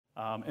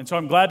And so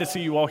I'm glad to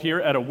see you all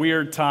here at a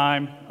weird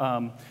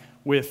time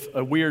with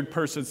a weird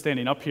person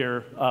standing up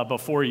here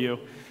before you.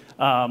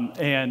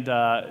 And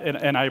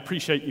I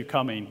appreciate you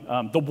coming.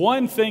 The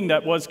one thing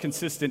that was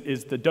consistent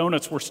is the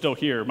donuts were still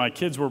here. My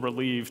kids were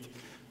relieved.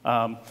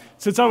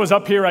 Since I was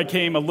up here, I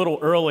came a little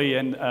early,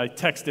 and I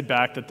texted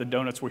back that the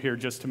donuts were here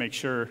just to make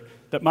sure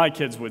that my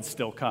kids would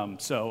still come.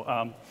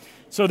 So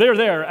they're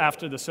there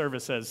after the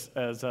service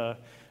as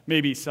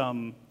maybe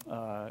some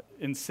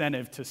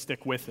incentive to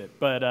stick with it.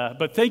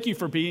 But thank you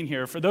for being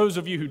here. For those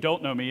of you who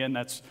don't know me, and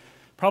that's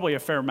probably a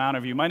fair amount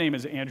of you, my name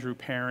is Andrew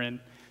Perrin,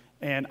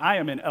 and I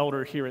am an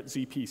elder here at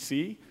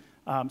ZPC.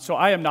 So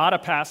I am not a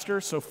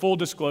pastor, so full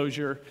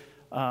disclosure.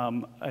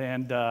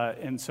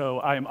 And so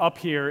I am up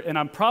here, and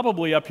I'm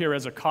probably up here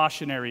as a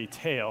cautionary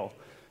tale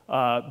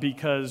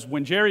because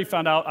when Jerry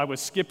found out I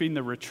was skipping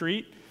the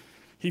retreat,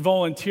 he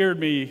volunteered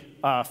me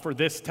for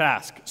this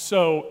task.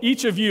 So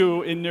each of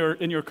you in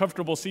your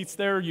comfortable seats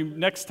there,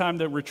 next time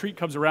the retreat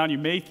comes around, you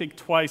may think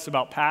twice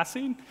about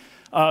passing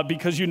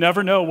because you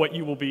never know what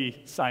you will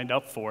be signed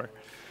up for.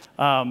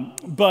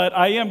 But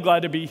I am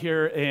glad to be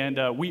here,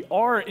 and we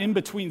are in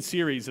between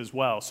series as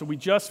well. So we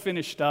just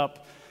finished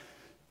up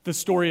the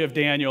story of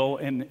Daniel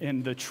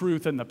and the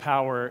truth and the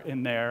power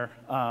in there.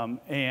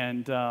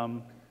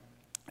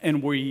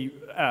 And we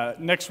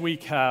next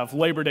week have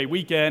Labor Day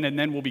weekend, and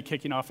then we'll be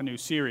kicking off a new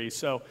series.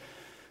 So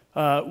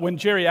when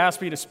Jerry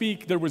asked me to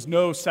speak, there was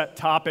no set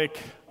topic,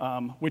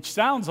 which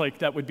sounds like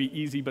that would be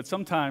easy, but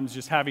sometimes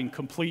just having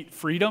complete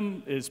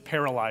freedom is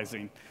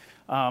paralyzing.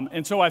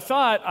 And so I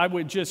thought I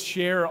would just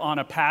share on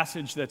a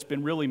passage that's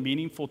been really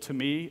meaningful to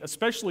me,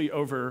 especially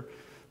over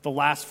the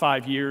last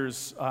 5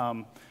 years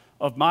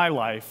of my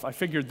life. I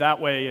figured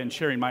that way in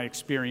sharing my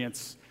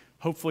experience,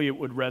 hopefully it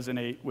would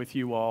resonate with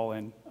you all,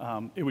 and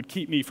it would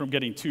keep me from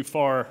getting too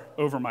far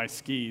over my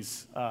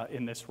skis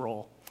in this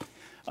role.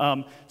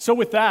 So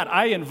with that,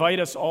 I invite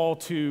us all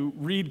to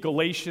read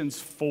Galatians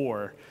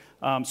 4.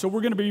 So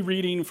we're going to be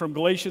reading from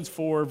Galatians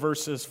 4,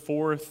 verses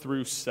 4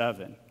 through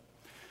 7.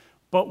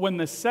 But when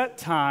the set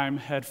time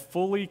had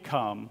fully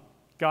come,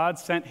 God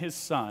sent his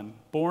Son,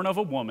 born of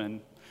a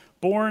woman,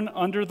 born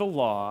under the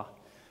law,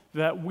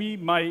 that we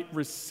might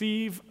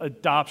receive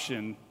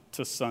adoption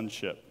to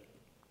sonship.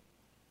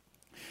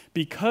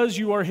 Because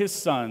you are his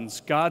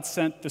sons, God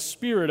sent the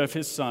Spirit of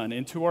his Son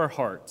into our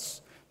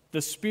hearts,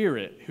 the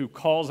Spirit who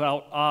calls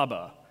out,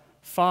 Abba,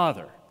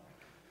 Father.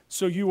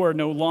 So you are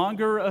no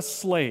longer a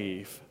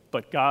slave,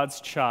 but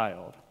God's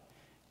child.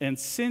 And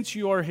since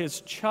you are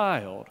his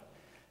child,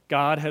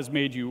 God has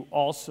made you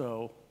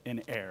also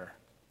an heir.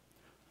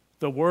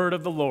 The word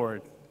of the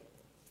Lord.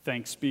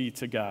 Thanks be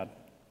to God.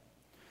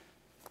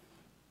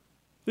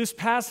 This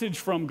passage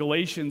from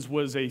Galatians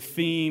was a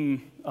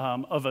theme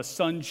of a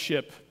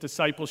sonship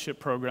discipleship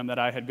program that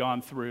I had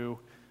gone through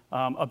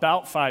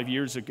about 5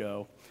 years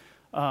ago.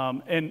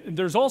 And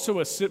there's also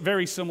a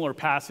very similar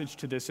passage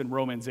to this in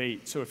Romans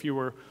 8. So if you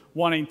were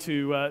wanting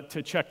to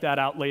check that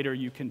out later,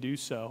 you can do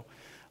so.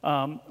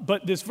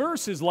 But this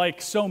verse is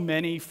like so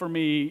many for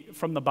me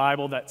from the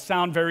Bible that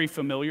sound very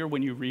familiar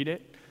when you read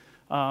it.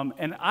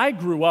 And I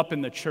grew up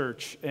in the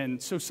church,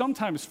 and so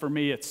sometimes for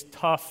me it's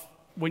tough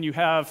when you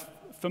have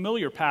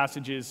familiar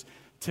passages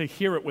to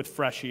hear it with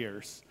fresh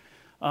ears.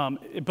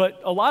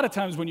 But a lot of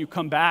times when you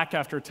come back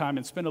after a time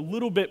and spend a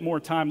little bit more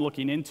time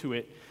looking into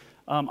it,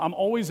 I'm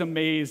always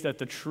amazed at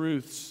the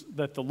truths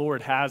that the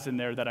Lord has in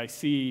there that I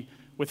see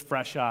with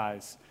fresh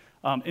eyes.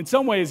 In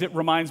some ways, it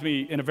reminds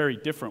me in a very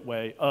different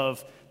way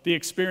of the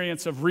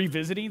experience of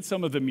revisiting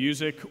some of the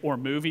music or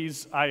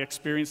movies I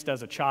experienced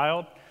as a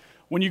child.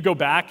 When you go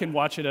back and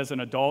watch it as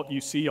an adult,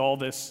 you see all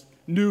this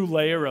new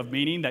layer of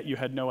meaning that you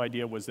had no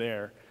idea was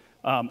there.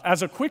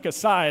 As a quick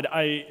aside,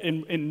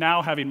 in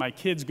now having my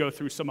kids go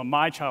through some of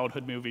my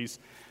childhood movies,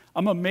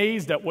 I'm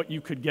amazed at what you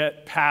could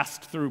get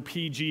passed through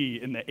PG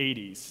in the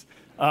 80s.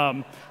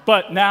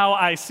 But now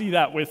I see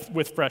that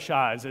with fresh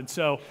eyes. And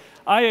so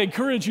I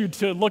encourage you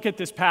to look at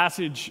this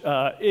passage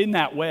in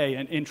that way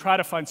and try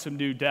to find some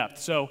new depth.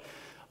 So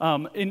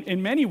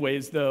in many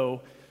ways,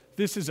 though,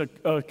 this is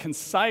a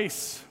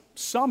concise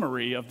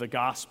summary of the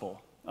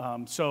gospel.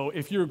 So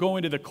if you're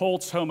going to the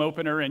Colts home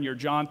opener and your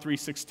John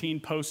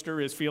 3:16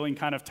 poster is feeling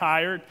kind of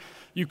tired,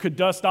 you could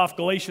dust off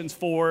Galatians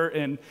 4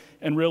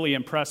 and really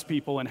impress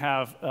people and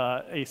have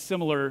a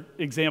similar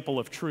example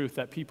of truth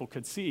that people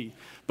could see.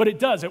 But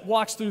it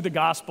walks through the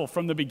gospel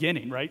from the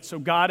beginning, right? So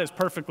God is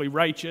perfectly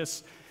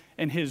righteous,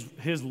 and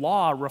his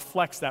law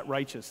reflects that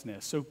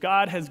righteousness. So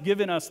God has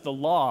given us the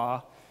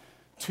law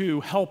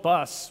to help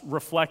us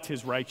reflect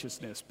his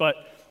righteousness. But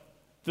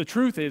the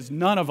truth is,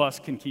 none of us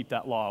can keep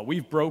that law.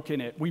 We've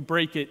broken it. We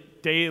break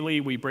it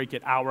daily. We break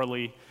it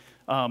hourly.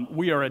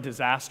 We are a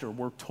disaster.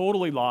 We're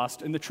totally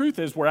lost. And the truth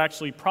is, we're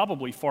actually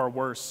probably far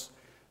worse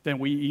than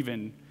we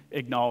even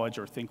acknowledge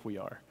or think we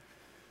are.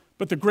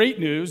 But the great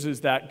news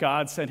is that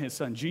God sent his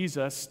son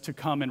Jesus to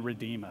come and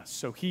redeem us.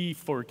 So he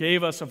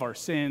forgave us of our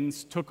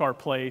sins, took our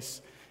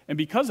place, and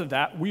because of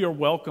that, we are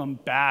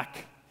welcomed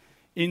back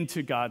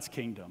into God's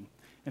kingdom.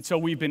 And so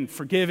we've been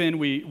forgiven,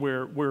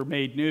 we're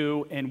made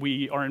new, and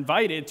we are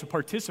invited to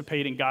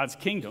participate in God's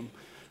kingdom,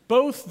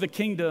 both the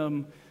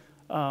kingdom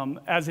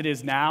as it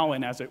is now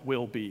and as it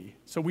will be.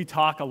 So we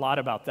talk a lot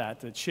about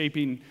that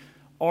shaping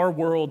our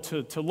world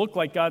to look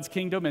like God's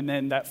kingdom, and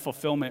then that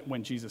fulfillment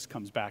when Jesus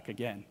comes back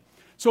again.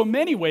 So in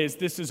many ways,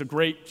 this is a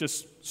great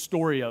just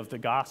story of the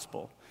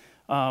gospel.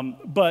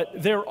 But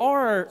there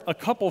are a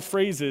couple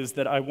phrases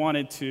that I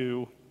wanted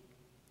to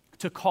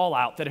call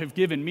out that have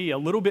given me a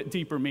little bit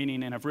deeper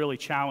meaning and have really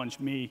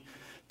challenged me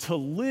to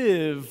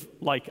live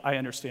like I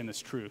understand this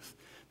truth.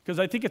 Because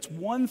I think it's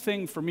one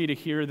thing for me to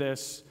hear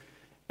this,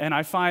 and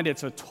I find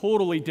it's a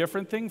totally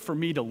different thing for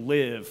me to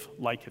live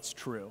like it's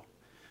true.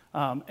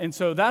 And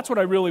so that's what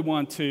I really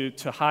want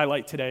to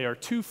highlight today are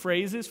two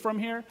phrases from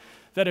here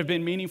that have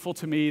been meaningful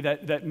to me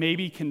that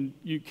maybe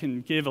you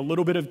can give a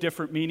little bit of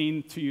different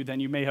meaning to you than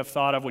you may have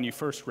thought of when you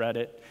first read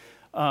it.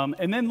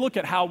 And then look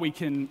at how we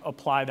can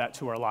apply that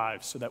to our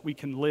lives so that we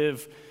can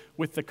live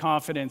with the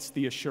confidence,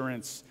 the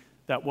assurance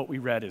that what we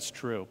read is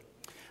true.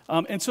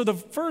 And so the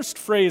first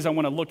phrase I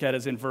want to look at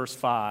is in verse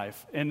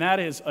 5, and that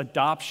is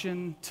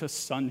adoption to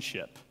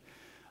sonship.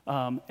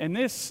 And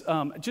this,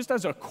 just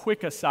as a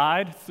quick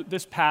aside,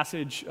 this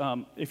passage,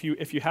 if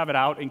you have it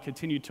out and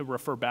continue to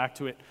refer back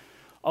to it,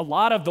 a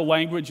lot of the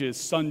language is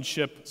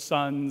sonship,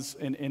 sons,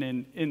 and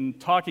in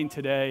talking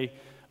today,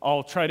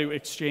 I'll try to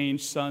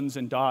exchange sons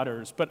and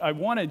daughters. But I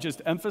want to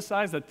just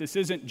emphasize that this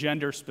isn't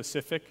gender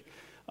specific.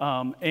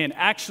 And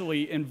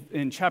actually,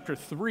 in chapter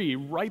 3,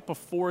 right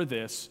before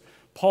this,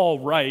 Paul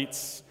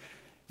writes,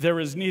 "There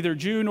is neither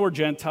Jew nor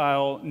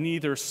Gentile,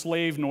 neither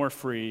slave nor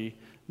free,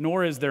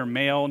 nor is there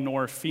male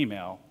nor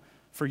female,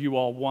 for you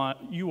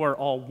are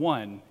all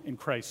one in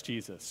Christ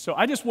Jesus." So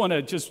I just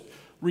want to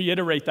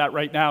reiterate that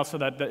right now so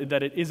that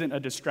it isn't a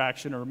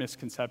distraction or a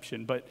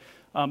misconception.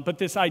 But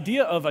this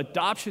idea of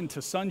adoption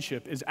to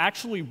sonship is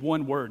actually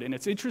one word. And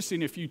it's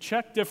interesting, if you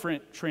check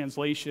different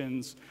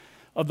translations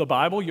of the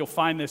Bible, you'll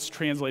find this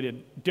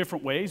translated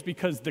different ways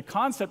because the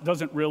concept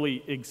doesn't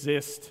really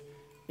exist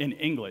in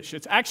English.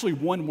 It's actually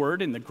one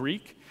word in the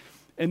Greek,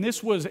 and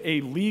this was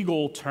a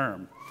legal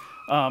term.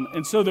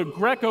 And so the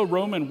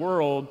Greco-Roman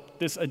world,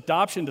 this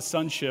adoption to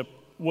sonship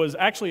was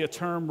actually a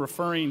term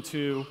referring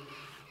to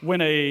when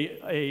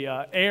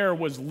a heir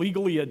was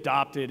legally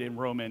adopted in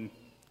Roman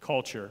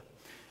culture.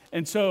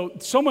 And so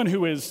someone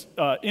who is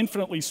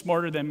infinitely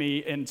smarter than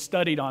me and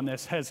studied on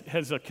this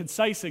has a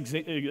concise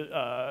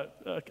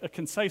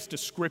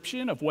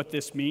description of what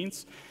this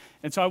means.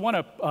 And so I want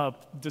to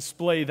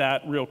display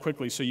that real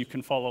quickly so you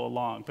can follow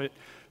along. But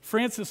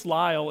Francis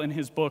Lyle, in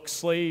his book,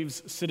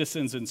 Slaves,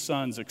 Citizens, and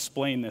Sons,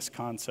 explained this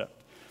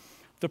concept.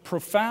 The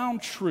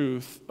profound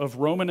truth of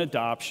Roman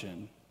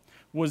adoption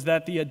was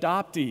that the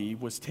adoptee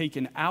was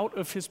taken out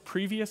of his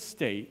previous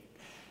state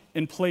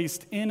and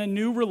placed in a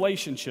new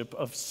relationship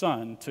of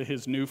son to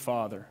his new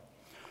father.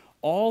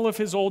 All of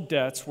his old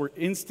debts were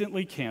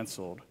instantly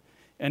canceled,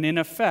 and in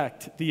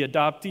effect, the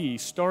adoptee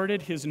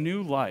started his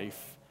new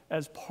life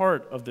as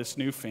part of this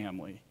new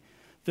family.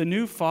 The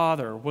new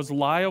father was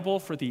liable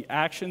for the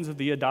actions of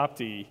the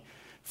adoptee,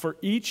 for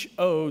each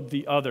owed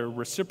the other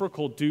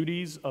reciprocal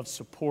duties of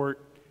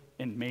support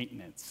and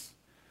maintenance.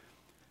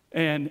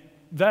 And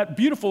that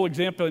beautiful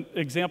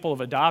example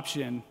of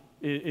adoption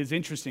is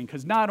interesting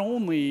because not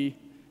only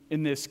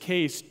in this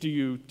case do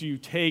you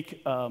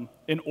take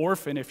an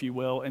orphan, if you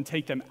will, and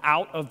take them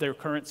out of their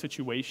current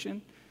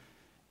situation,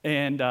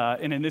 and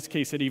in this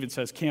case it even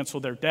says cancel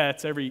their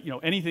debts.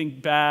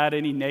 Anything bad,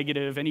 any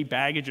negative, any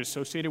baggage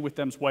associated with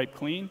them is wiped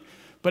clean,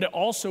 but it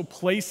also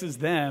places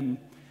them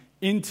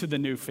into the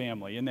new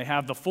family, and they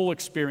have the full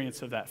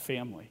experience of that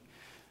family.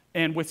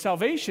 And with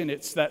salvation,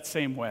 it's that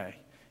same way.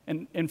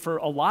 And for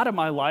a lot of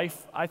my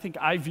life, I think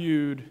I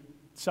viewed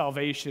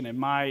salvation and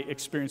my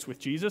experience with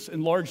Jesus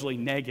in largely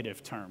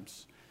negative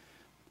terms.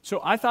 So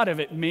I thought of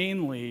it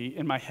mainly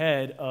in my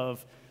head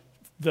of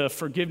the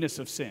forgiveness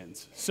of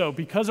sins. So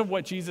because of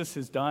what Jesus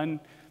has done,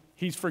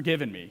 he's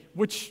forgiven me,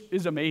 which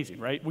is amazing,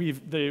 right?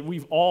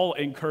 We've all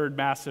incurred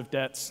massive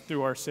debts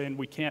through our sin.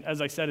 We can't,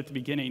 as I said at the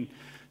beginning,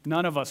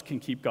 none of us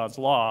can keep God's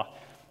law.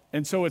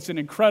 And so it's an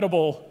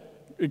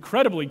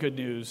incredibly good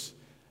news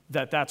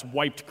that that's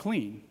wiped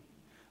clean.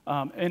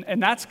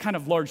 And that's kind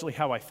of largely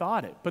how I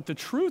thought it. But the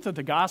truth of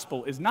the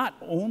gospel is not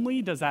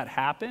only does that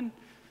happen,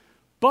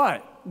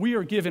 but we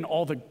are given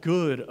all the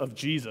good of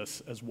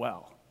Jesus as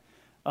well.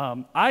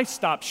 I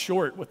stopped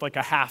short with like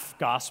a half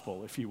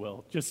gospel, if you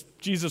will. Just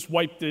Jesus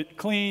wiped it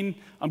clean,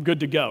 I'm good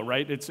to go,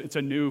 right? It's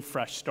a new,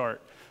 fresh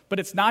start. But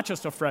it's not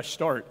just a fresh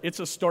start. It's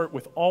a start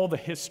with all the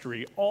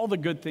history, all the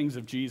good things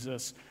of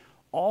Jesus.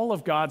 All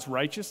of God's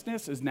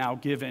righteousness is now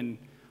given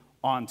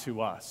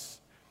onto us.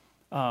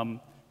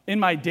 In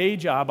my day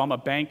job, I'm a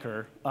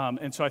banker,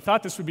 and so I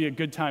thought this would be a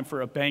good time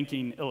for a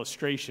banking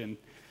illustration,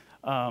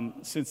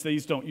 since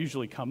these don't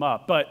usually come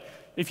up. But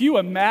if you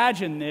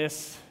imagine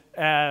this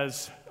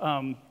as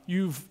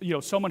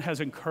someone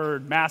has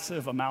incurred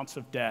massive amounts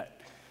of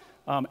debt.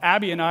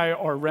 Abby and I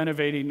are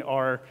renovating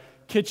our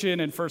kitchen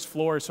and first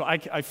floor, so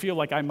I feel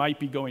like I might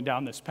be going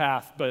down this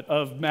path, but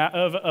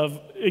of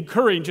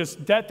incurring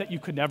just debt that you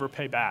could never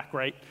pay back,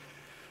 right?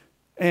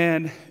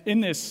 And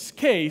in this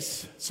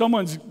case,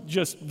 someone's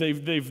just,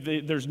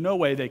 there's no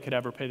way they could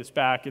ever pay this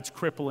back. It's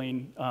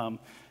crippling,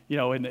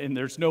 and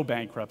there's no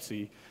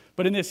bankruptcy.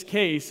 But in this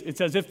case, it's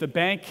as if the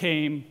bank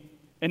came,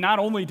 and not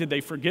only did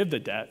they forgive the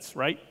debts,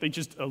 right? They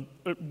just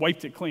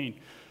wiped it clean.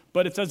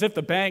 But it's as if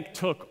the bank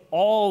took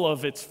all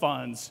of its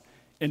funds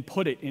and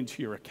put it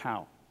into your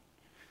account.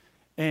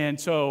 And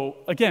so,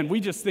 again, we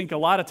just think a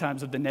lot of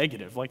times of the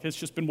negative, like it's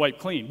just been wiped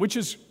clean, which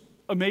is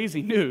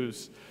amazing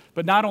news.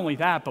 But not only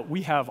that, but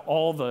we have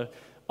all the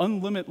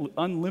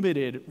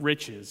unlimited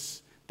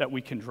riches that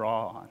we can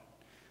draw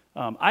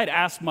on. I'd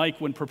asked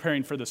Mike when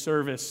preparing for the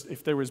service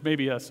if there was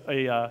maybe a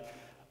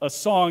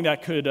song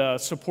that could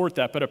support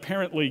that, but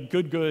apparently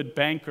Good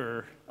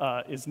Banker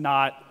is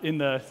not in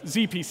the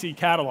ZPC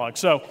catalog.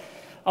 So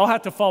I'll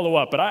have to follow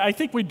up, but I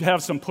think we'd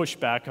have some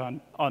pushback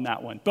on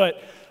that one.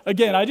 But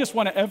again, I just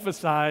want to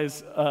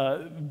emphasize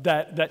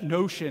that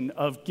notion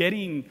of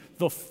getting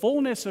the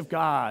fullness of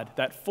God,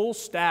 that full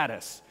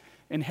status,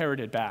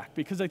 inherited back.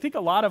 Because I think a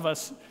lot of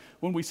us,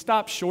 when we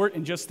stop short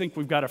and just think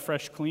we've got a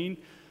fresh clean,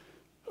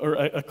 or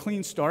a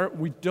clean start,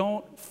 we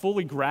don't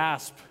fully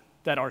grasp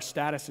that our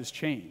status has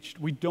changed.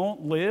 We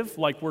don't live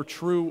like we're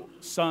true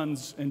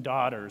sons and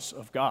daughters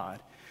of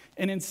God.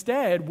 And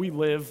instead, we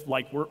live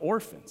like we're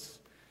orphans.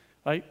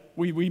 Right?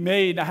 We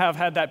may have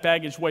had that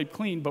baggage wiped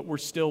clean, but we're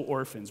still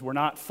orphans. We're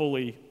not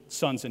fully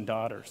sons and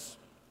daughters.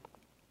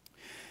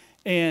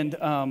 And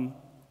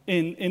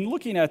in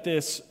looking at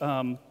this,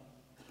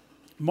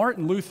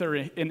 Martin Luther,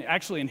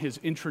 in his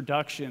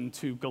introduction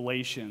to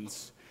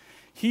Galatians,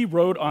 he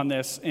wrote on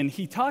this, and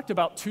he talked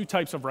about two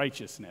types of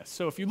righteousness.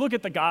 So if you look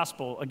at the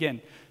gospel, again,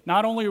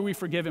 not only are we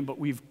forgiven, but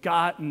we've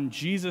gotten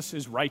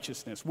Jesus'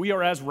 righteousness. We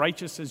are as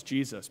righteous as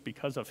Jesus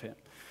because of him.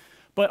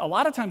 But a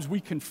lot of times we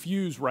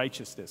confuse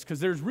righteousness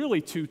because there's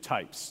really two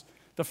types.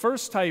 The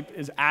first type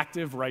is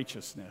active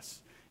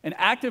righteousness. And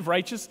active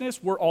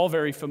righteousness we're all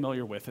very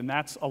familiar with, and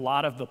that's a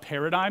lot of the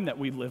paradigm that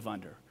we live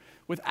under.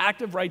 With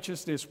active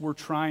righteousness, we're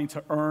trying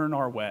to earn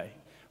our way,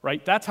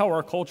 right? That's how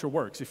our culture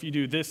works. If you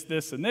do this,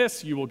 this, and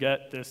this, you will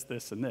get this,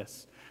 this, and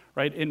this,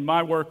 right? In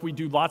my work, we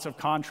do lots of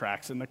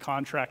contracts, and the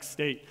contracts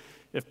state,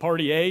 if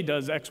party A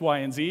does X, Y,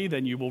 and Z,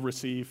 then you will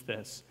receive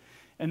this.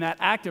 And that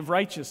active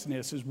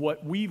righteousness is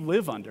what we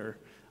live under,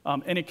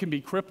 and it can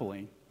be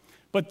crippling.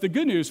 But the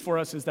good news for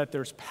us is that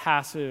there's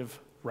passive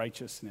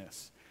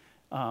righteousness.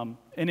 And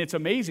it's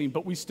amazing,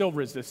 but we still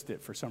resist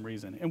it for some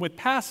reason. And with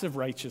passive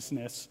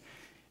righteousness,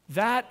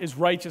 that is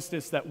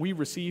righteousness that we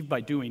receive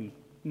by doing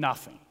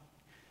nothing.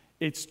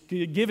 It's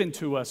given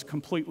to us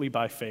completely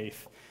by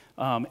faith,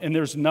 and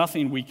there's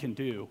nothing we can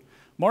do.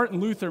 Martin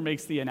Luther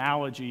makes the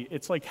analogy,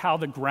 it's like how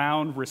the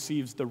ground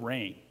receives the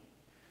rain.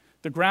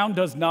 The ground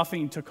does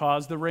nothing to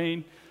cause the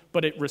rain,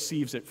 but it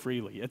receives it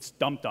freely. It's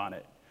dumped on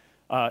it.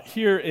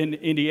 Here in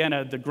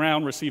Indiana, the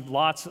ground received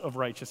lots of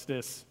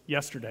righteousness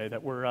yesterday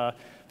that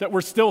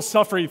we're still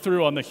suffering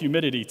through on the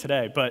humidity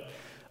today. But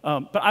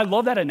I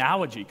love that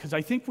analogy because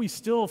I think we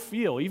still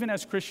feel, even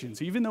as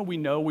Christians, even though we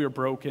know we're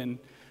broken,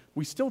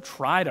 we still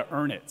try to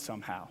earn it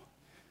somehow.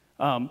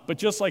 But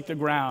just like the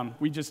ground,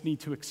 we just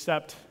need to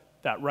accept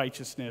that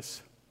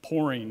righteousness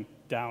pouring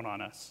down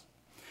on us.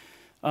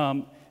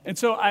 And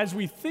so as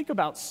we think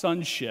about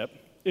sonship,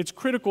 it's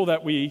critical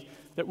that we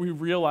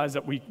realize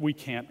that we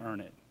can't earn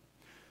it.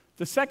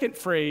 The second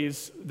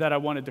phrase that I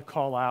wanted to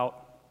call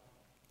out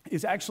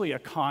is actually a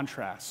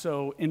contrast.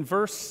 So in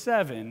verse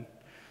 7,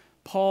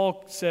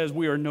 Paul says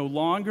we are no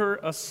longer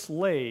a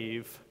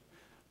slave,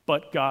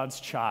 but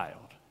God's child.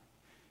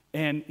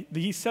 And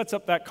he sets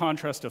up that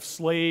contrast of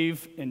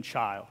slave and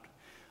child.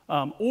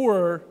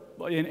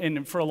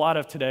 And for a lot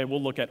of today,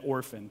 we'll look at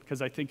orphan,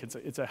 because I think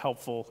it's a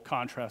helpful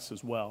contrast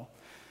as well.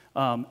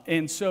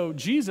 And so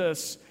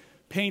Jesus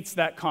paints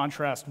that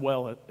contrast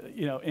well,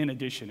 in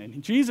addition.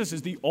 And Jesus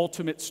is the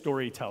ultimate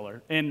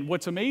storyteller. And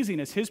what's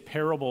amazing is his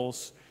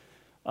parables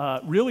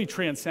really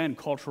transcend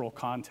cultural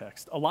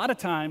context. A lot of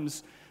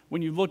times,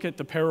 when you look at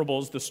the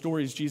parables, the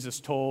stories Jesus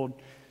told,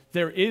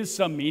 there is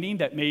some meaning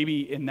that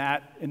maybe in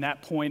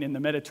that point in the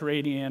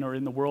Mediterranean or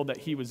in the world that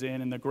he was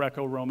in the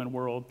Greco-Roman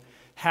world,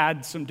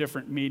 had some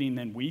different meaning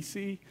than we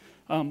see.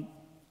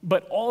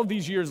 But all of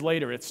these years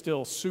later, it's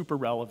still super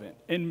relevant.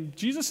 And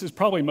Jesus'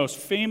 probably most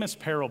famous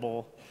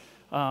parable,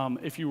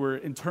 if you were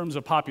in terms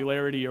of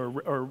popularity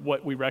or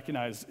what we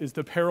recognize, is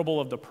the parable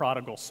of the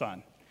prodigal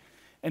son.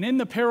 And in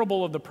the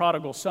parable of the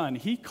prodigal son,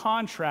 he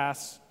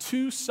contrasts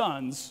two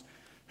sons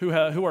who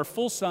are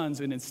full sons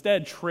and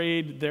instead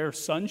trade their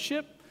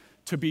sonship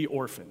to be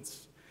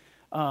orphans.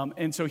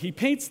 And so he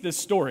paints this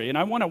story, and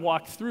I want to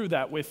walk through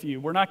that with you.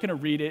 We're not going to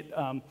read it,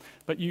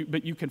 but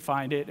you can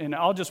find it, and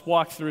I'll just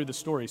walk through the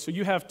story. So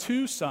you have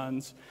two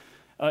sons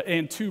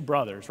and two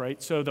brothers,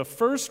 right? So the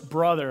first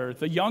brother,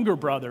 the younger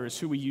brother, is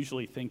who we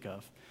usually think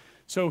of.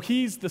 So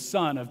he's the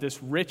son of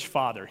this rich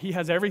father. He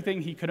has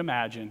everything he could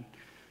imagine.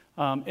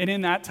 And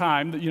in that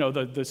time,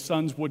 the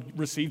sons would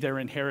receive their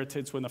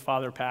inheritance when the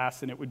father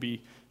passed, and it would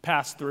be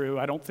passed through.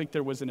 I don't think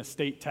there was an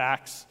estate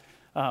tax,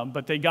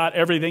 but they got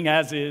everything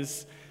as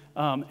is.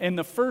 And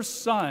the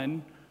first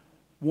son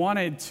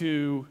wanted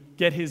to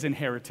get his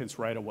inheritance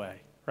right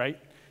away, right?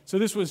 So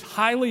this was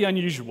highly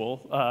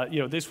unusual.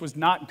 This was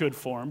not good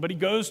for him. But he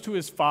goes to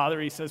his father.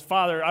 He says,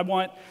 "Father,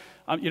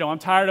 I'm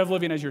tired of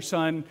living as your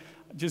son.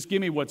 Just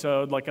give me what's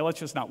owed. Let's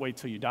just not wait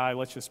till you die.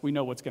 We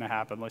know what's going to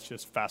happen. Let's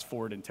just fast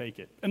forward and take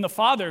it." And the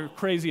father,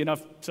 crazy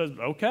enough, says,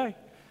 "Okay."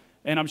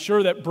 And I'm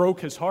sure that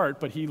broke his heart,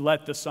 but he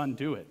let the son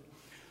do it.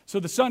 So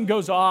the son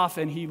goes off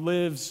and he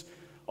lives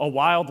a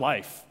wild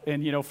life.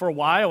 And, for a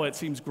while it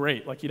seems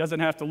great. He doesn't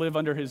have to live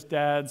under his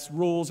dad's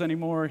rules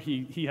anymore.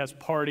 He has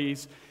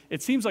parties.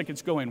 It seems like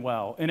it's going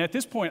well. And at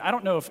this point, I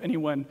don't know if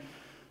anyone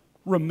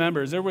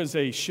remembers, there was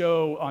a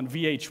show on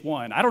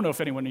VH1. I don't know if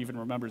anyone even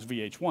remembers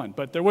VH1,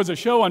 but there was a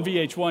show on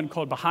VH1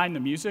 called Behind the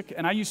Music,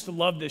 and I used to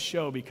love this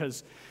show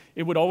because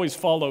it would always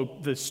follow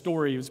the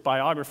stories,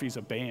 biographies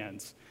of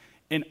bands.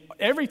 And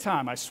every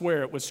time, I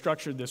swear, it was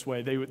structured this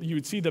way. You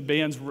would see the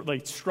bands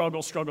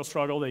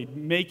struggle. They'd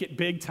make it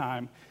big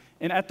time.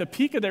 And at the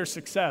peak of their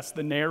success,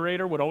 the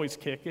narrator would always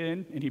kick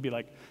in, and he'd be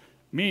like,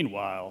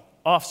 "Meanwhile,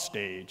 off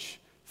stage,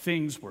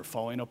 things were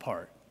falling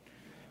apart."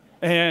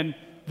 And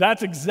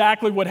that's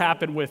exactly what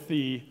happened with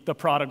the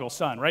prodigal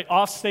son, right?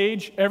 Off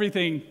stage,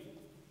 everything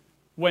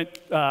went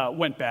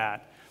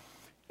bad.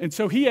 And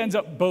so he ends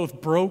up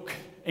both broke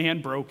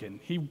and broken.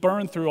 He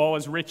burned through all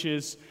his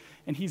riches,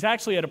 and he's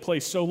actually at a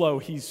place so low,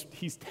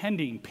 he's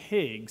tending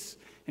pigs,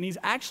 and he's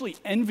actually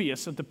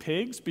envious of the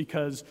pigs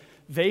because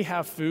they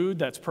have food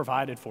that's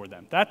provided for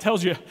them. That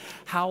tells you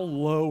how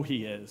low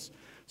he is.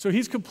 So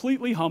he's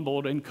completely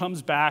humbled and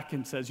comes back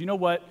and says, "You know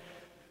what?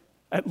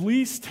 At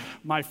least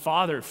my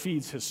father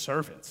feeds his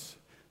servants.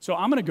 So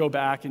I'm going to go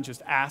back and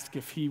just ask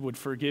if he would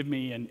forgive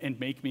me and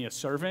make me a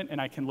servant, and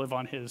I can live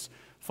on his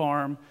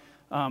farm,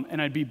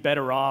 and I'd be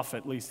better off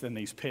at least than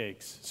these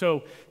pigs."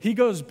 So he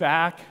goes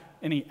back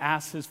and he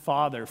asks his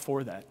father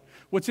for that.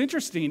 What's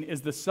interesting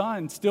is the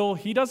son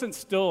he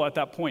doesn't at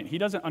that point, he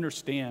doesn't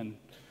understand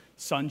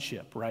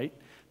sonship, right?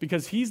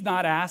 Because he's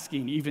not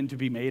asking even to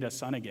be made a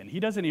son again. He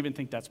doesn't even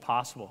think that's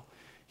possible.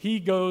 He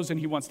goes and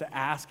he wants to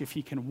ask if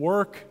he can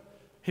work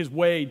his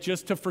way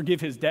just to forgive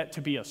his debt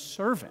to be a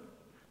servant.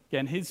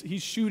 Again,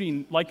 he's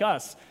shooting like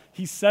us.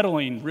 He's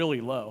settling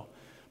really low.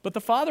 But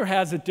the father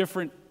has a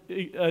different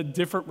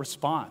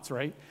response,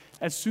 right?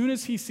 As soon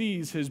as he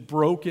sees his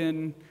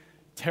broken,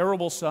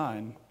 terrible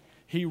son,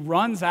 he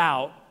runs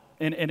out.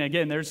 And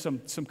again, there's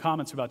some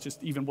comments about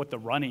just even what the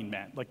running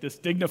meant. This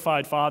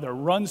dignified father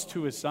runs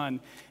to his son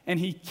and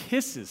he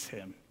kisses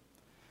him.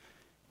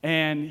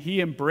 And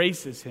he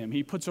embraces him.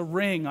 He puts a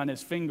ring on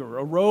his finger,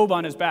 a robe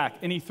on his back,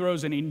 and he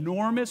throws an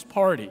enormous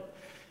party.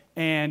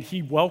 And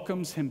he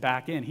welcomes him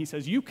back in. He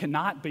says, "You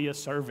cannot be a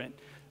servant.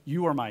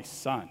 You are my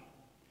son."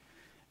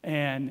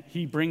 And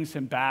he brings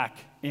him back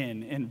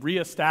in and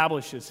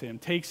reestablishes him,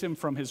 takes him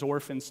from his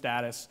orphan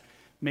status,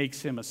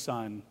 makes him a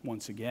son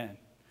once again.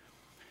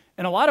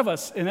 And a lot of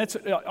us, and that's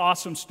an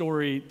awesome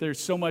story.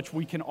 There's so much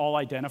we can all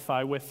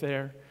identify with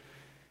there.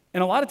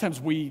 And a lot of times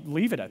we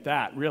leave it at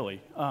that,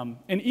 really.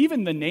 And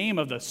even the name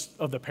of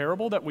the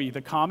parable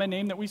the common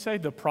name that we say,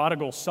 the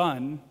prodigal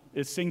son,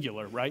 is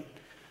singular, right?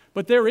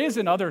 But there is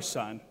another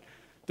son.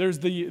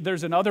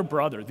 There's another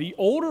brother. The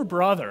older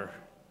brother,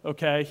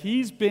 okay,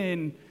 he's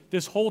been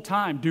this whole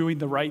time doing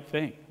the right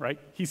thing, right?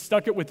 He's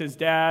stuck it with his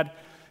dad.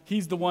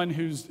 He's the one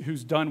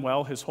who's done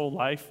well his whole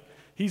life.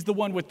 He's the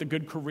one with the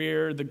good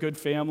career, the good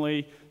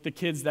family, the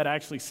kids that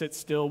actually sit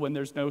still when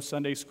there's no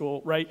Sunday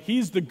school, right?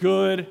 He's the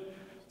good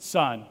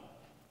son.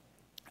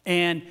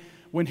 And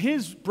when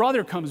his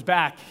brother comes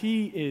back,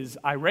 he is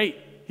irate.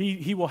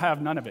 He will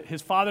have none of it.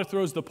 His father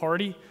throws the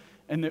party,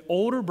 and the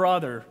older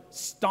brother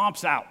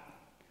stomps out,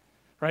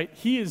 right?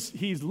 He's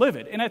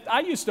livid. And I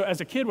used to, as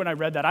a kid, when I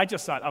read that, I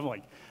just thought,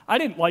 I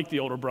didn't like the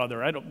older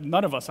brother.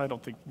 None of us, I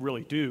don't think,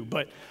 really do.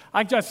 But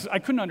I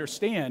couldn't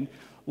understand.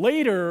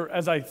 Later,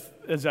 as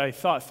I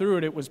thought through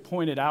it, it was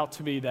pointed out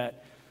to me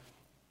that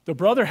the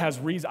brother has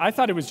reason. I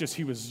thought he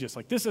was just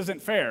like, this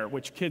isn't fair,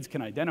 which kids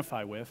can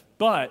identify with.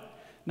 But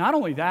not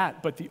only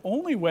that, but the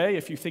only way,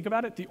 if you think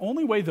about it, the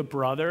only way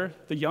the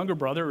younger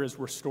brother is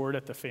restored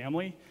at the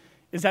family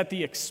is at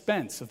the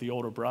expense of the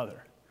older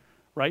brother,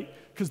 right?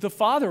 Because the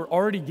father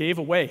already gave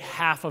away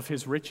half of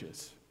his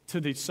riches to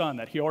the son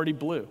that he already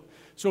blew.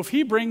 So if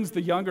he brings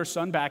the younger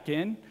son back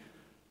in,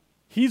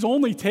 he's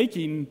only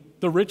taking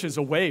the riches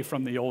away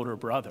from the older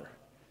brother.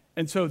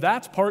 And so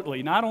that's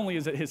partly, not only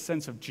is it his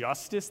sense of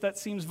justice that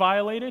seems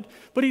violated,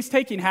 but he's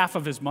taking half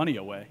of his money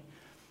away.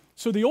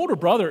 So the older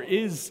brother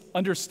is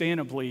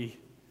understandably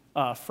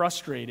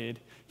frustrated.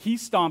 He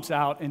stomps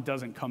out and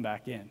doesn't come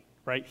back in,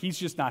 right? He's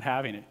just not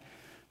having it.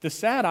 The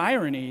sad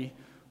irony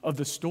of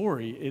the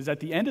story is at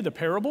the end of the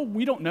parable,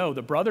 we don't know.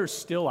 The brother's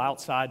still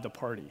outside the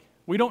party.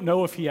 We don't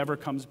know if he ever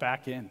comes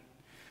back in.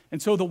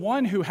 And so the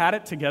one who had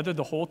it together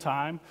the whole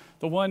time,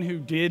 the one who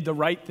did the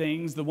right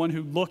things, the one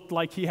who looked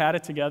like he had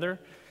it together,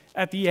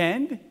 at the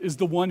end is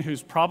the one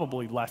who's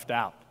probably left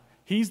out.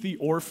 He's the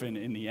orphan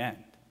in the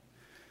end.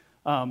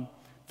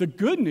 The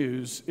good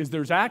news is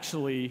there's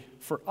actually,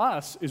 for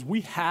us, is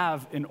we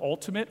have an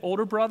ultimate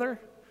older brother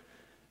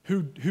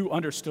who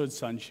understood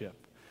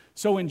sonship.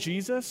 So in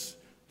Jesus,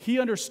 he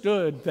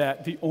understood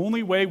that the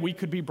only way we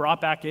could be brought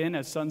back in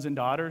as sons and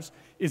daughters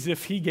is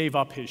if he gave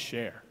up his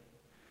share.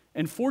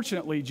 And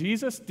fortunately,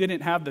 Jesus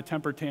didn't have the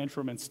temper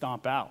tantrum and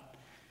stomp out.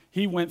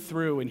 He went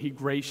through and he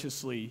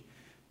graciously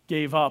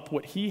gave up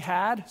what he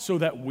had so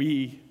that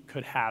we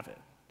could have it.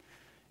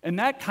 And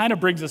that kind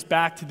of brings us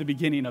back to the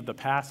beginning of the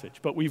passage.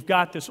 But we've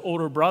got this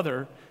older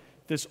brother,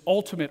 this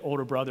ultimate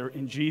older brother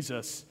in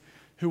Jesus,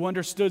 who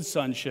understood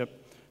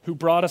sonship, who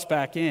brought us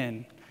back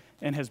in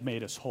and has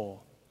made us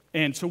whole.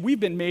 And so we've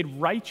been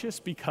made righteous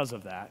because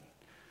of that.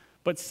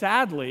 But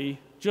sadly,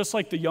 just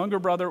like the younger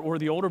brother or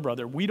the older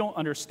brother, we don't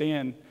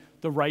understand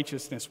the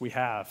righteousness we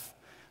have.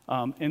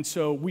 And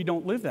so we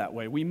don't live that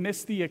way. We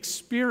miss the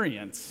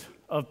experience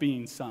of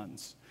being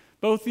sons.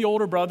 Both the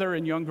older brother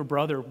and younger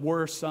brother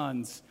were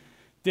sons,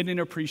 didn't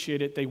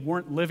appreciate it, they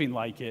weren't living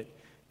like it,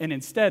 and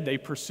instead they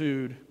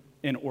pursued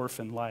an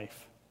orphan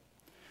life.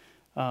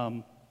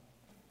 And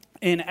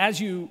as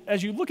you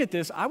look at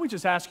this, I would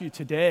just ask you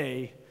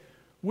today,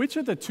 which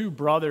of the two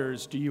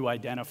brothers do you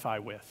identify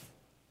with?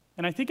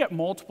 And I think at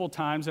multiple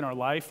times in our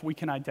life, we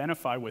can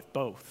identify with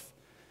both.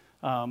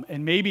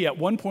 And maybe at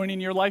one point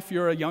in your life,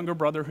 you're a younger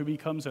brother who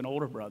becomes an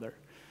older brother.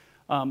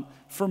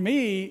 For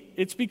me,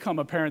 it's become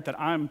apparent that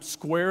I'm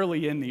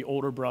squarely in the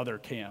older brother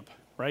camp,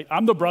 right?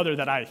 I'm the brother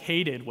that I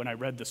hated when I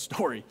read the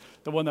story,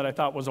 the one that I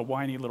thought was a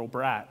whiny little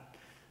brat.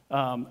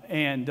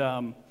 And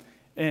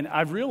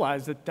I've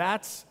realized that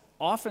that's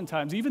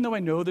oftentimes, even though I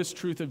know this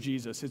truth of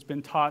Jesus, it's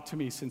been taught to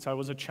me since I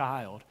was a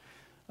child.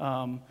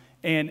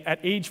 And at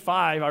age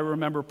 5, I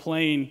remember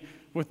playing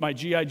with my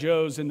G.I.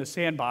 Joes in the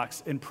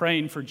sandbox and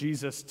praying for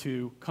Jesus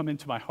to come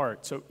into my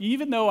heart. So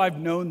even though I've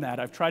known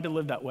that, I've tried to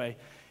live that way,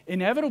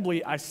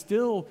 inevitably, I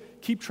still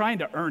keep trying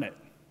to earn it.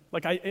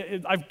 Like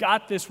I've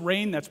got this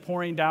rain that's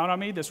pouring down on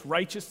me, this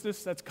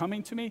righteousness that's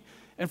coming to me,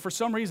 and for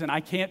some reason,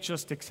 I can't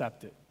just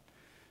accept it.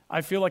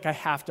 I feel like I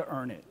have to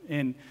earn it.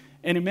 And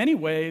in many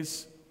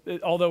ways,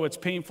 although it's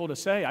painful to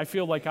say, I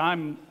feel like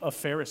I'm a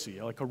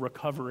Pharisee, like a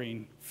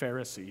recovering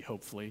Pharisee,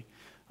 hopefully.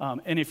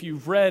 And if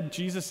you've read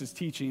Jesus'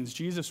 teachings,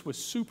 Jesus was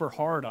super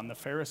hard on the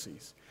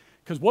Pharisees.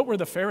 Because what were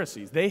the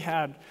Pharisees?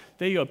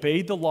 They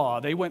obeyed the law.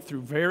 They went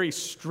through very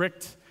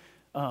strict,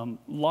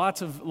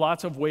 lots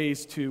of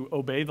ways to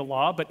obey the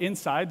law, but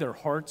inside their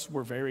hearts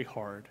were very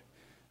hard.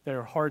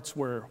 Their hearts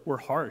were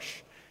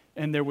harsh,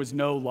 and there was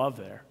no love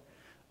there.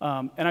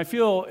 And I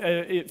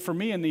feel, for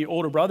me and the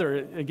older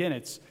brother, again,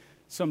 it's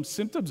some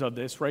symptoms of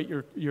this, right?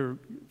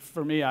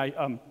 For me,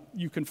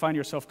 you can find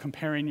yourself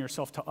comparing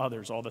yourself to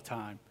others all the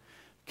time.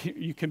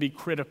 You can be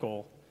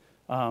critical,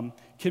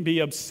 can be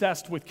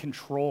obsessed with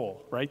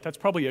control, right? That's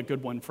probably a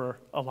good one for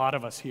a lot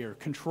of us here.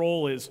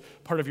 Control is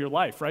part of your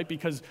life, right?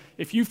 Because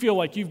if you feel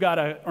like you've got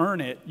to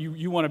earn it,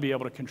 you want to be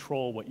able to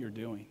control what you're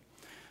doing.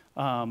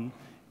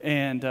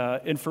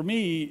 And for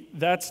me,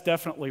 that's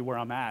definitely where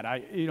I'm at.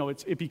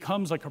 It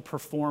becomes like a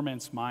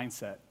performance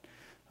mindset.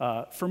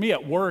 For me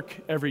at work,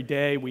 every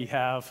day we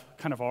have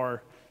kind of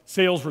our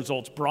sales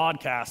results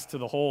broadcast to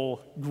the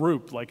whole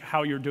group, like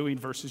how you're doing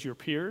versus your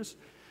peers.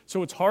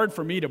 So it's hard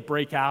for me to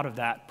break out of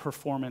that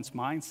performance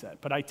mindset.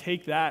 But I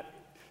take that,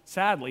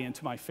 sadly,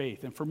 into my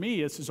faith. And for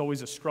me, this is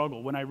always a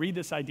struggle. When I read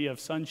this idea of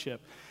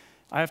sonship,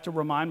 I have to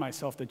remind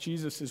myself that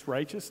Jesus'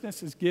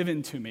 righteousness is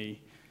given to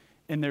me,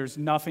 and there's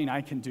nothing I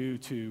can do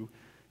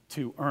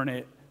to earn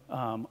it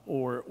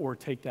or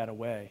take that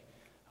away.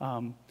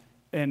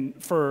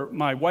 And for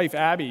my wife,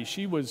 Abby,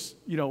 she was,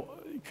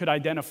 could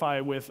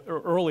identify with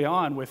early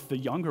on with the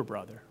younger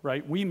brother,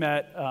 right? We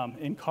met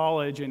in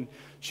college, and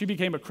she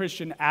became a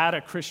Christian at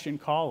a Christian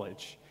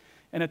college.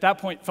 And at that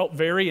point, felt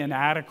very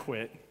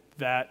inadequate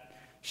that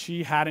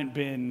she hadn't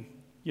been,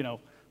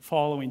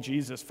 following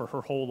Jesus for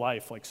her whole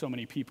life, like so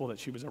many people that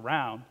she was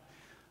around.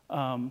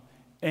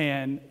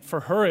 And for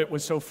her, it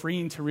was so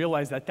freeing to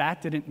realize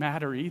that didn't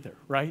matter either,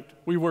 right?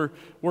 We're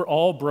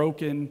all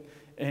broken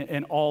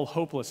and all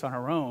hopeless on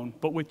our own.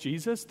 But with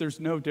Jesus, there's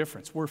no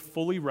difference. We're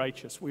fully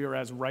righteous. We are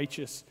as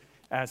righteous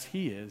as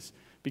he is,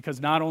 because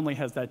not only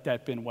has that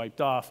debt been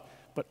wiped off,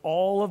 but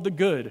all of the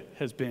good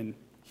has been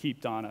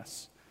heaped on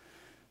us.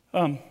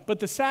 But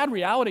the sad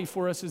reality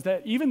for us is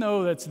that even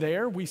though that's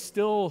there, we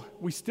still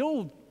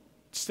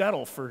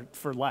settle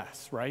for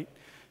less, right?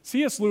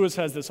 C.S. Lewis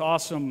has this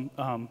awesome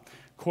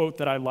quote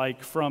that I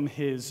like from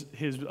his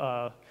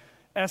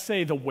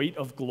essay, The Weight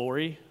of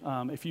Glory.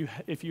 If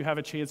you have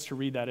a chance to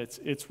read that,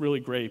 it's really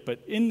great. But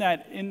in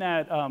that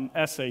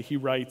essay, he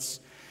writes,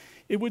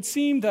 "It would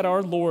seem that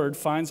our Lord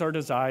finds our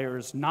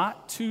desires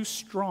not too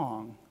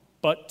strong,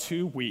 but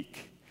too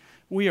weak.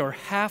 We are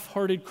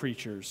half-hearted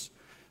creatures,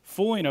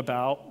 fooling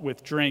about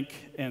with drink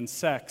and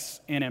sex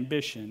and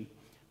ambition,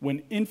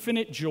 when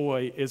infinite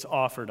joy is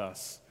offered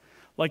us,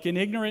 like an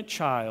ignorant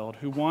child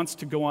who wants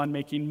to go on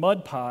making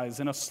mud pies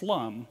in a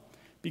slum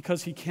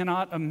because he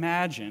cannot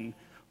imagine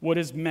what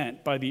is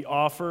meant by the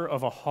offer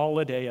of a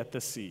holiday at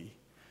the sea.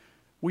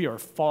 We are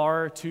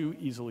far too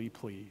easily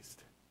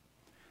pleased.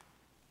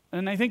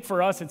 And I think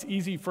for us, it's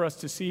easy for us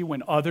to see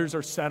when others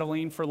are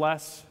settling for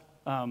less.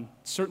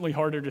 Certainly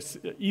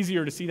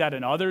easier to see that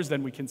in others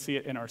than we can see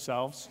it in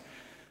ourselves.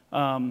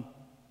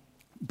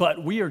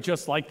 But we are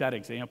just like that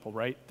example,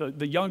 right?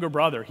 The younger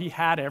brother, he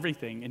had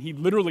everything, and he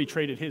literally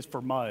traded his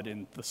for mud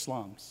in the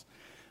slums.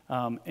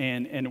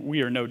 And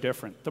we are no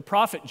different. The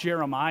prophet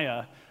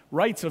Jeremiah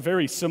writes a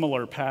very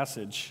similar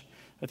passage.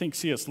 I think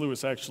C.S.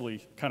 Lewis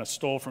actually kind of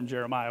stole from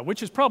Jeremiah,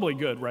 which is probably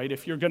good, right?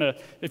 If you're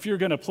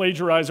gonna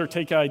plagiarize or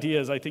take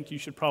ideas, I think you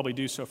should probably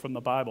do so from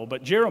the Bible.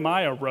 But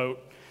Jeremiah wrote,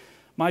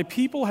 "My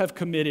people have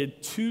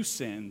committed two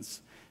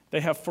sins.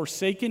 They have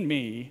forsaken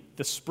me,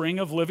 the spring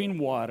of living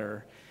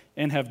water,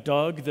 and have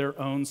dug their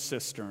own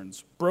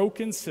cisterns,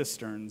 broken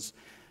cisterns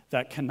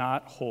that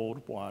cannot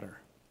hold water."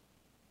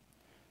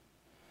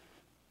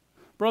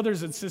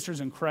 Brothers and sisters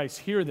in Christ,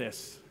 hear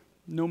this.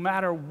 No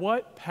matter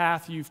what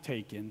path you've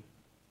taken,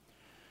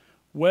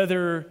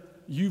 whether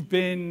you've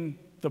been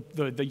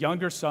the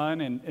younger son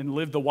and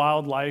lived the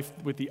wild life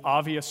with the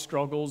obvious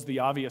struggles, the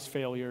obvious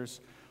failures,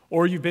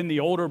 or you've been the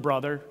older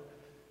brother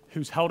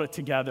who's held it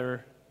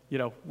together,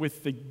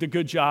 with the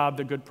good job,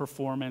 the good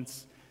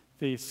performance,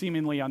 the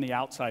seemingly on the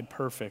outside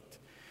perfect.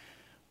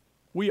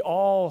 We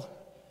all,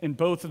 in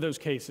both of those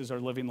cases, are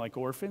living like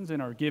orphans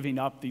and are giving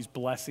up these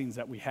blessings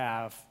that we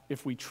have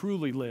if we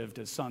truly lived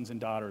as sons and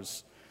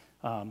daughters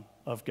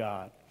of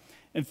God.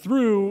 And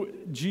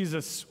through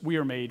Jesus, we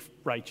are made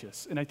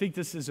righteous. And I think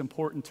this is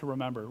important to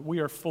remember. We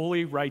are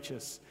fully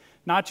righteous,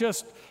 not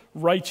just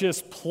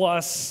righteous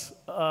plus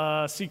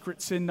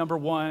secret sin number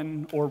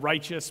 1 or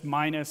righteous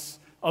minus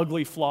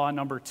ugly flaw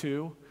number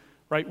 2,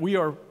 right? We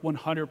are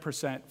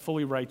 100%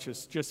 fully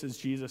righteous, just as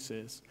Jesus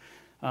is.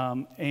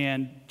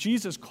 And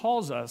Jesus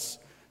calls us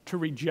to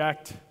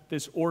reject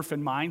this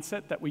orphan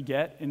mindset that we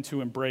get and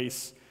to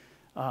embrace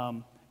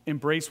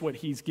what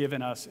he's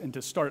given us and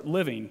to start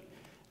living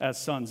as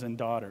sons and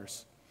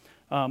daughters.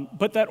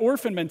 But that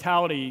orphan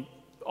mentality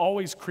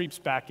always creeps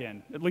back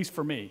in, at least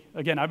for me.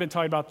 Again, I've been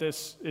talking about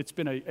this. It's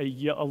been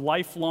a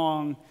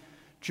lifelong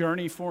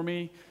journey for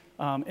me.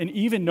 And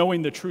even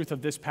knowing the truth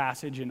of this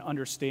passage and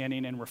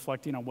understanding and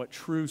reflecting on what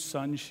true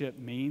sonship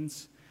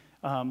means,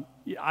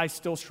 I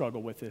still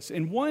struggle with this.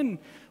 And one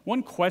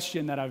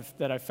question that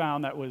I've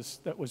found that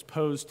was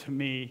posed to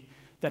me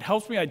that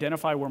helps me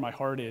identify where my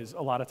heart is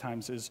a lot of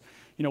times is,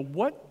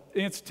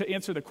 to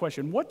answer the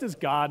question, what does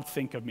God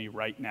think of me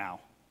right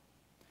now?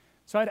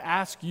 So I'd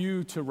ask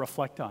you to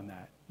reflect on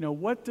that.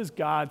 What does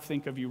God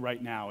think of you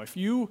right now? If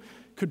you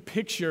could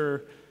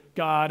picture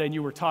God and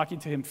you were talking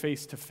to him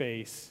face to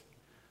face,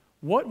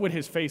 what would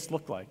his face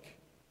look like?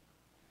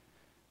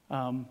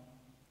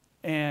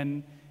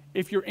 And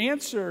if your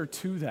answer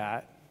to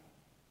that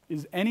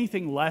is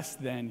anything less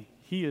than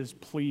he is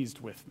pleased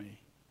with me,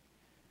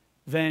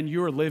 then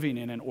you're living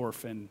in an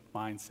orphan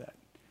mindset.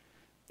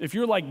 If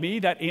you're like me,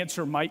 that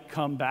answer might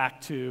come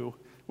back to,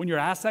 when you're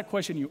asked that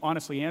question, you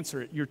honestly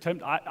answer it,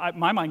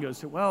 my mind goes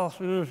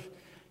to,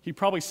 he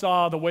probably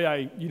saw the way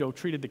I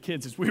treated the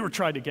kids as we were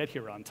trying to get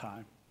here on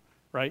time,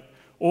 right?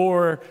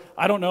 Or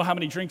I don't know how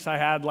many drinks I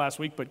had last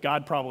week, but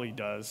God probably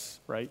does,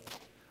 right?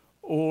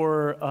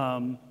 Or,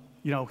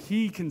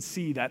 he can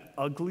see that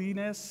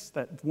ugliness,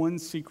 that one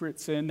secret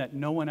sin that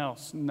no one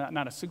else,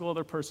 not a single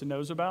other person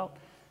knows about.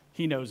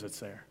 He knows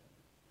it's there.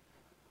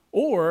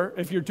 Or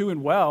if you're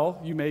doing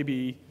well, you may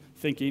be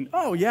thinking,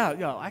 oh,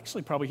 yeah,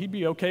 actually probably he'd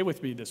be okay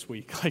with me this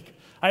week. Like,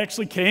 I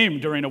actually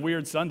came during a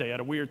weird Sunday at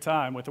a weird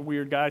time with a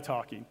weird guy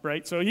talking,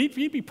 right? So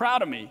he'd be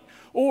proud of me.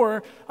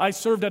 Or I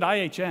served at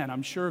IHN.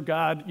 I'm sure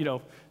God,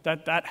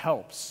 that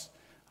helps.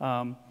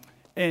 I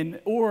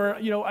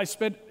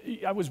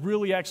was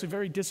really actually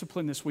very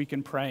disciplined this week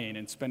in praying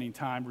and spending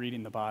time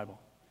reading the Bible.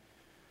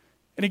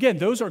 And again,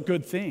 those are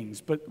good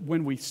things, but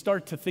when we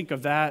start to think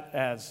of that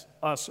as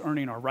us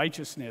earning our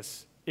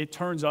righteousness, it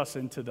turns us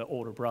into the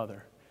older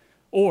brother.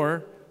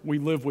 Or we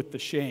live with the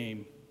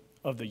shame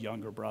of the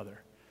younger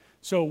brother.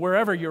 So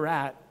wherever you're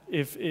at,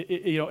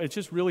 it's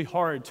just really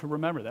hard to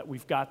remember that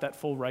we've got that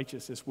full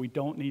righteousness. We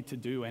don't need to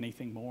do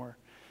anything more.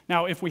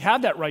 Now, if we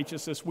have that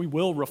righteousness, we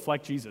will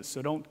reflect Jesus.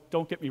 So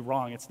don't get me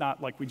wrong. It's not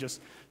like we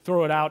just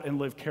throw it out and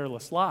live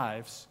careless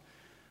lives.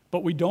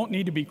 But we don't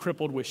need to be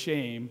crippled with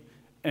shame.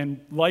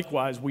 And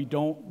likewise, we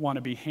don't want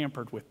to be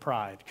hampered with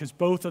pride, because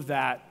both of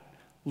that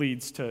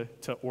leads to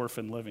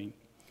orphan living.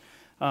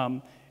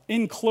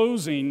 In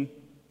closing,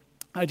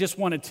 I just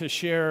wanted to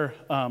share,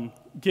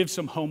 give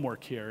some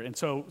homework here. And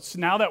so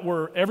now that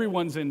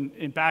everyone's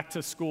in back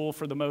to school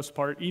for the most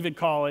part, even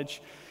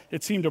college,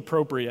 it seemed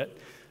appropriate.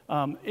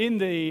 In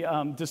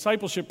the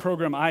discipleship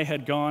program I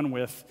had gone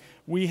with,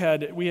 we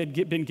had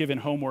been given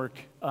homework,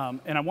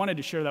 and I wanted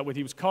to share that with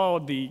you. It was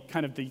called the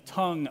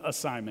tongue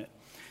assignment.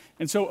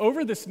 And so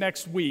over this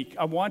next week,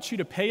 I want you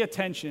to pay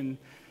attention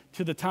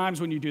to the times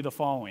when you do the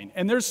following.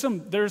 And there's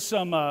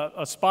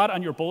a spot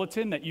on your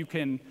bulletin that you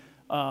can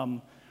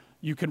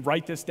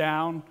write this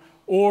down,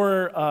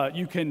 or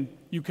you can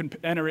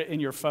enter it in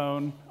your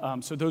phone.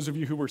 So those of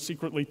you who were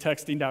secretly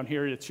texting down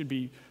here, you should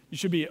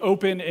be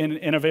open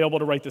and available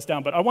to write this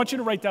down. But I want you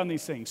to write down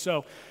these things.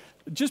 So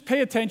just pay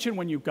attention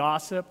when you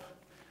gossip,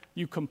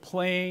 you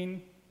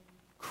complain,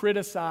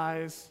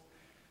 criticize,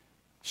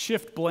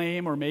 shift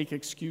blame or make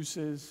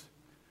excuses,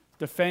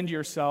 defend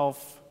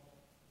yourself,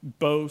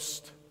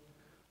 boast,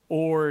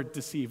 or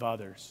deceive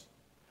others.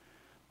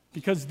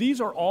 Because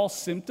these are all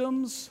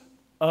symptoms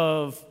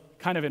of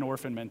kind of an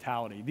orphan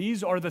mentality.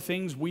 These are the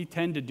things we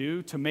tend to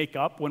do to make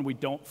up when we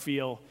don't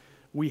feel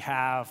we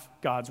have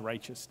God's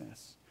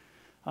righteousness.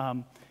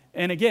 And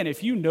again,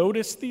 if you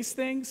notice these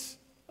things,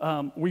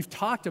 we've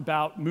talked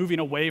about moving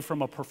away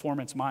from a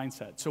performance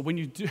mindset. So when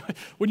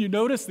you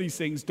notice these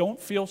things, don't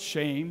feel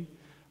shame,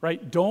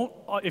 right?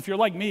 If you're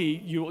like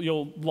me,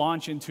 you'll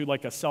launch into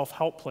like a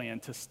self-help plan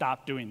to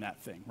stop doing that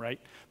thing,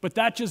 right? But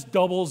that just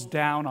doubles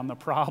down on the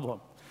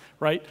problem,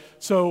 right?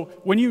 So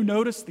when you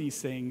notice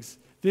these things,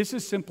 this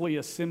is simply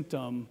a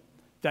symptom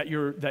that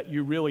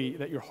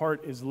your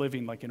heart is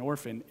living like an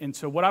orphan. And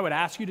so what I would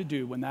ask you to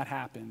do when that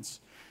happens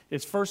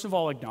is first of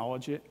all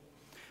acknowledge it,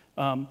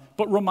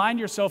 but remind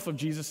yourself of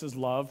Jesus'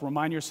 love,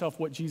 remind yourself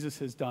what Jesus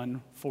has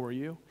done for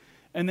you,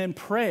 and then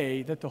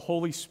pray that the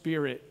Holy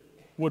Spirit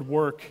would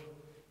work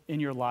in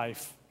your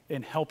life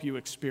and help you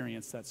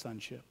experience that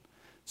sonship.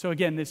 So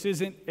again, this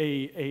isn't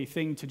a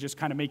thing to just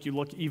kind of make you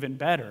look even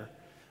better.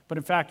 But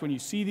in fact, when you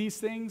see these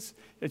things,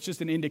 it's just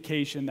an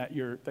indication that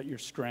you're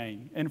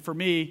straying. And for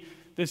me,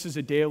 this is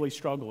a daily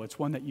struggle. It's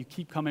one that you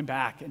keep coming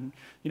back. And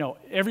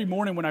every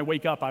morning when I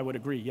wake up, I would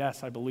agree,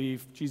 yes, I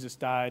believe Jesus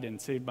died and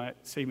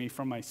saved me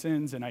from my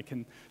sins, and I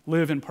can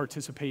live and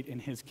participate in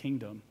his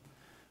kingdom.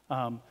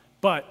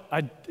 But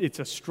it's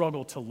a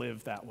struggle to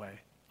live that way.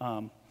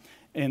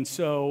 And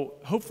so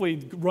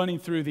hopefully running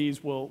through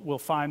these, we'll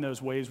find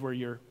those ways where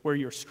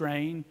you're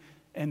straying,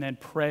 and then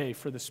pray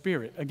for the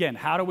Spirit. Again,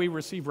 how do we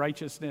receive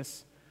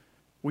righteousness?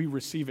 We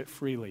receive it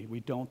freely.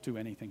 We don't do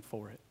anything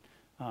for it.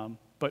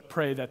 But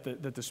pray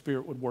that the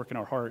Spirit would work in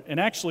our heart.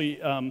 And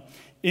actually,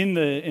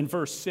 in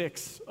verse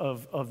 6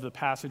 of the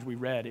passage we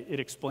read, it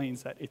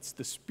explains that it's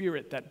the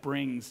Spirit that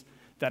brings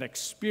that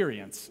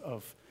experience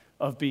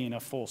of being a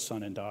full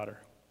son and daughter.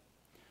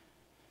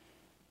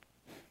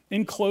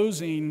 In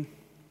closing,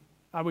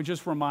 I would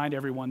just remind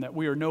everyone that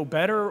we are no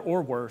better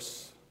or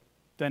worse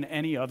than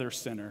any other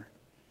sinner.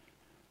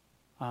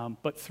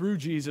 But through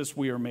Jesus,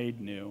 we are made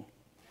new.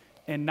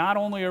 And not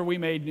only are we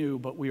made new,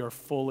 but we are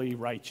fully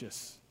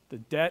righteous. The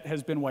debt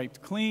has been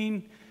wiped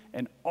clean,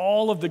 and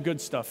all of the good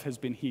stuff has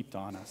been heaped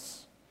on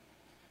us.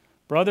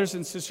 Brothers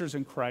and sisters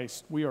in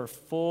Christ, we are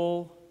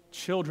full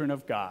children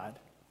of God.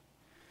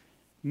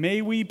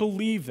 May we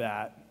believe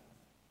that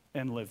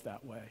and live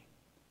that way.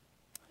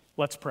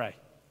 Let's pray.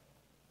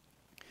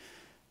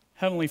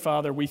 Heavenly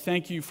Father, we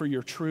thank you for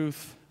your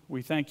truth.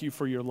 We thank you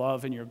for your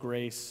love and your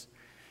grace.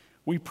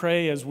 We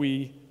pray as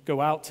we go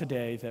out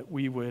today that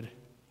we would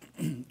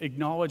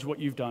acknowledge what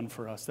you've done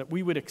for us, that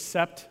we would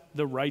accept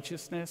the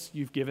righteousness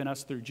you've given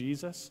us through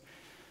Jesus,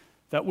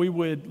 that we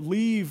would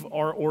leave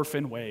our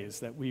orphan ways,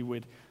 that we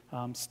would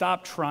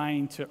stop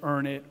trying to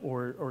earn it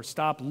or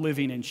stop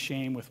living in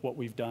shame with what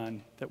we've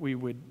done, that we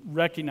would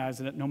recognize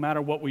that no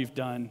matter what we've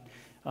done,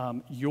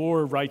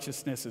 your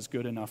righteousness is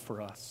good enough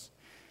for us.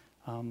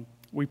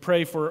 We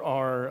pray for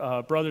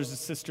our brothers and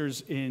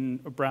sisters in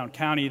Brown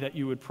County that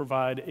you would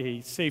provide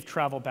a safe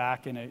travel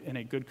back and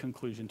a good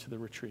conclusion to the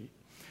retreat.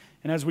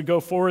 And as we go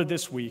forward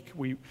this week,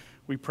 we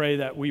pray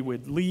that we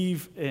would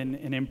leave and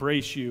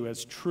embrace you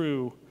as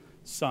true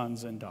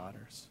sons and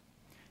daughters.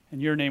 In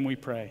your name we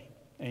pray,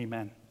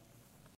 amen.